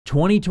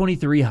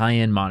2023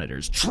 high-end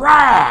monitors.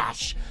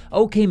 Trash!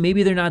 Okay,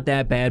 maybe they're not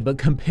that bad, but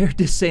compared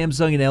to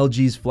Samsung and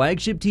LG's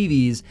flagship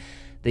TVs,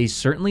 they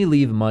certainly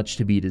leave much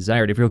to be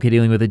desired if you're okay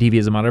dealing with a TV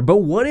as a monitor. But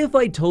what if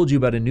I told you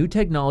about a new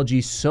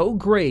technology so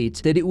great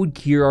that it would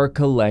cure our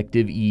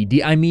collective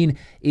ED? I mean,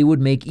 it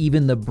would make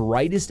even the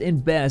brightest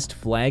and best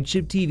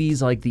flagship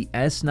TVs like the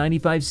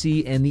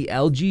S95C and the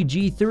LG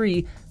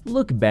G3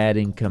 look bad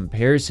in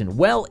comparison.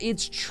 Well,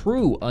 it's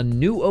true. A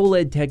new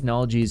OLED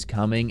technology is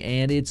coming,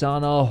 and it's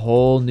on a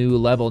whole new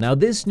level. Now,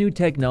 this new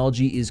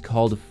technology is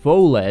called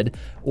PHOLED,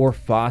 or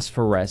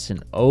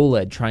Phosphorescent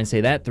OLED. Try and say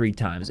that 3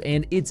 times.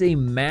 And it's a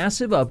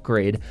massive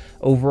upgrade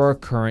over our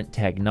current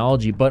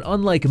technology. But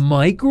unlike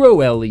micro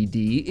LED,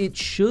 it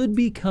should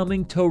be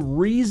coming to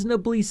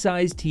reasonably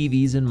sized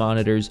TVs and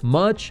monitors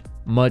much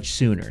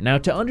sooner. Now,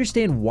 to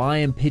understand why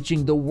I'm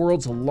pitching the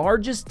world's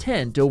largest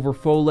tent over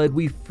PHOLED,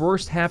 we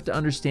first have to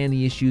understand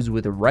the issues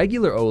with a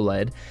regular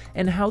OLED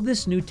and how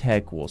this new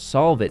tech will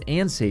solve it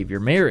and save your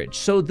marriage.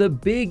 So the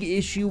big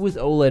issue with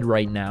OLED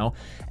right now,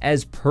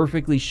 as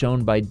perfectly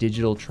shown by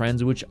Digital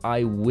Trends, which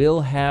I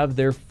will have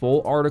their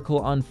full article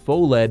on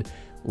PHOLED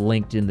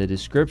linked in the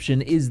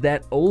description, is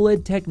that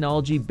OLED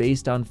technology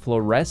based on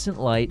fluorescent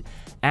light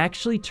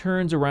actually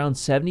turns around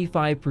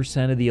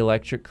 75% of the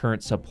electric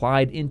current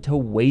supplied into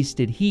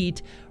wasted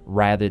heat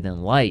rather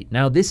than light.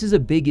 Now, this is a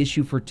big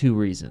issue for 2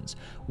 reasons.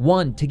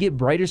 1, to get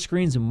brighter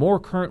screens, more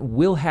current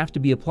will have to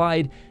be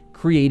applied,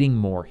 creating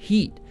more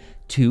heat.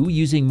 2,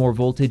 using more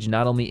voltage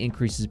not only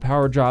increases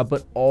power draw,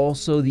 but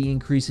also the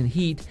increase in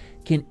heat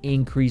can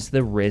increase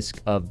the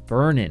risk of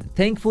burn-in.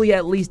 Thankfully,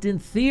 at least in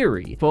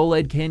theory,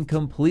 PHOLED can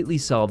completely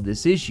solve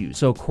this issue.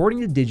 So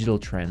according to Digital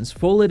Trends,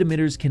 PHOLED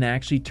emitters can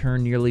actually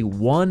turn nearly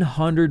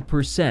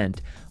 100%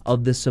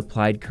 of the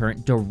supplied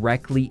current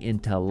directly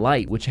into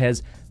light, which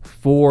has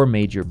 4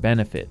 major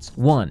benefits.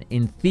 1,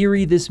 in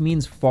theory, this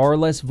means far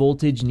less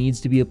voltage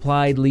needs to be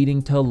applied,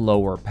 leading to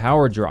lower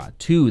power draw.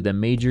 2, the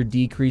major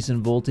decrease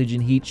in voltage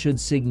and heat should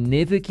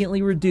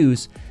significantly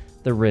reduce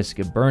the risk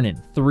of burn-in.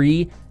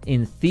 3,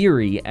 in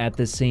theory, at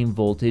the same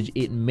voltage,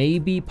 it may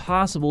be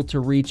possible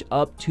to reach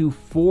up to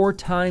 4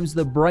 times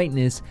the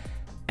brightness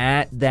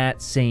at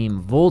that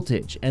same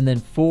voltage. And then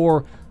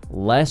 4,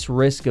 less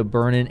risk of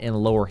burn-in and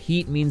lower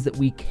heat means that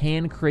we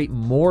can create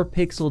more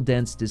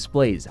pixel-dense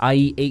displays,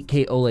 i.e.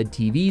 8K OLED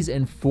TVs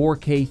and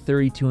 4K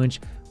 32-inch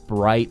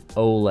bright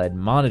OLED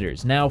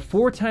monitors. Now,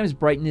 4 times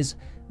brightness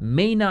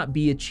may not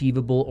be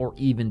achievable or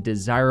even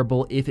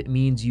desirable if it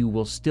means you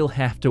will still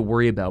have to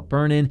worry about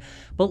burn-in,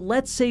 but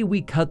let's say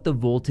we cut the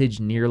voltage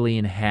nearly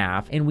in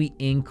half and we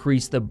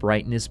increase the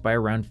brightness by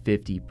around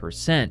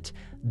 50%.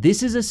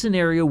 This is a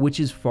scenario which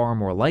is far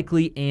more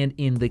likely, and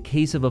in the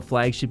case of a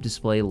flagship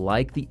display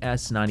like the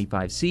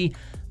S95C,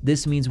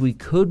 this means we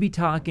could be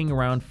talking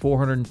around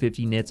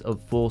 450 nits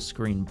of full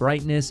screen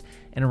brightness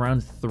and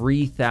around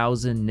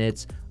 3000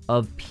 nits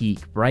of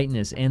peak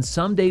brightness, and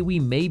someday we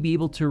may be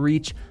able to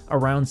reach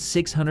around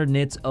 600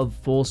 nits of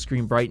full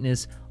screen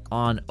brightness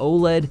on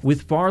OLED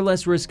with far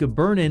less risk of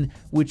burn-in,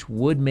 which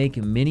would make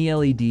mini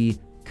LED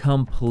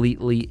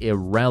completely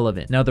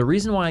irrelevant. Now, the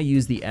reason why I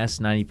use the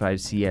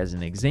S95C as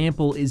an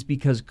example is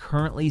because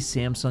currently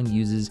Samsung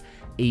uses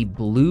a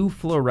blue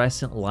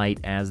fluorescent light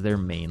as their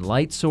main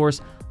light source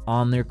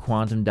on their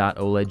Quantum Dot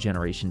OLED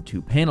Generation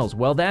 2 panels.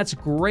 Well, that's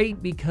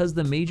great because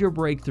the major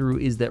breakthrough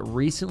is that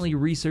recently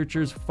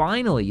researchers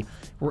finally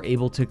were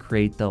able to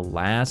create the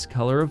last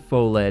color of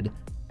PHOLED,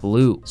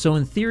 blue. So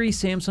in theory,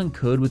 Samsung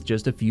could, with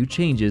just a few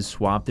changes,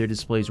 swap their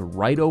displays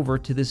right over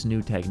to this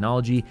new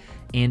technology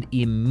and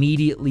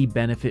immediately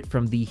benefit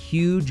from the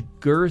huge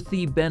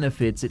girthy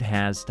benefits it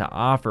has to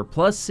offer.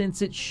 Plus,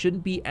 since it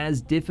shouldn't be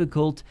as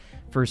difficult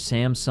for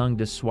Samsung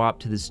to swap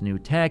to this new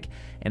tech,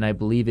 and I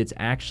believe it's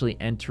actually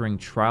entering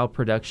trial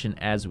production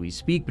as we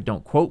speak, but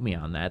don't quote me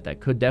on that. That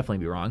could definitely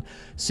be wrong.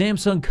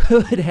 Samsung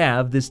could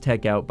have this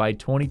tech out by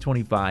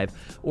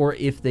 2025, or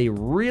if they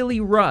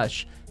really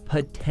rush,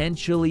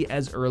 potentially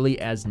as early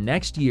as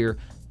next year,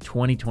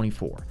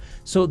 2024.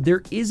 So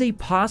there is a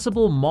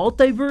possible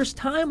multiverse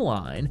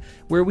timeline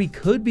where we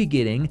could be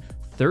getting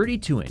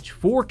 32-inch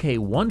 4K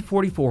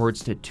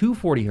 144Hz to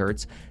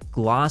 240Hz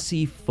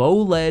glossy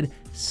PHOLED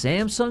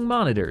Samsung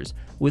monitors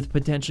with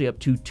potentially up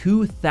to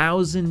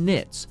 2000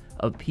 nits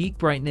of peak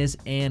brightness,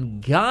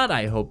 and God,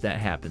 I hope that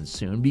happens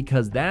soon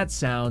because that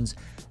sounds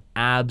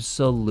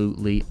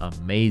absolutely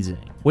amazing.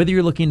 Whether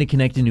you're looking to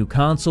connect a new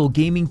console,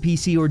 gaming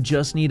PC, or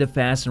just need a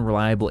fast and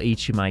reliable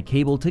HDMI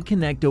cable to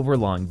connect over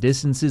long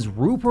distances,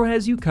 Rupro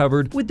has you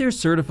covered with their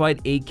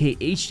certified 8K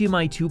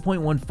HDMI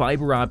 2.1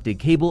 fiber optic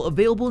cable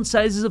available in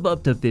sizes of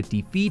up to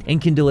 50 feet and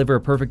can deliver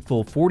a perfect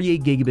full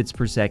 48 gigabits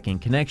per second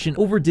connection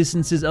over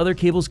distances other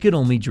cables could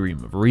only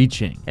dream of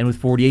reaching. And with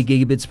 48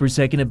 gigabits per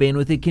second of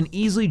bandwidth, it can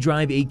easily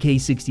drive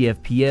 8K 60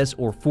 FPS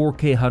or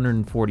 4K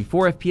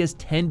 144 FPS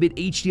 10-bit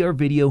HDR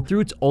video through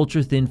its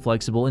ultra-thin,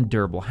 flexible, and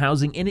durable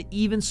housing, and it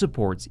even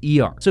supports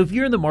ER. So if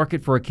you're in the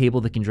market for a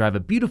cable that can drive a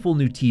beautiful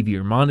new TV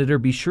or monitor,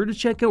 be sure to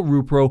check out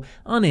Rupro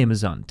on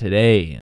Amazon today.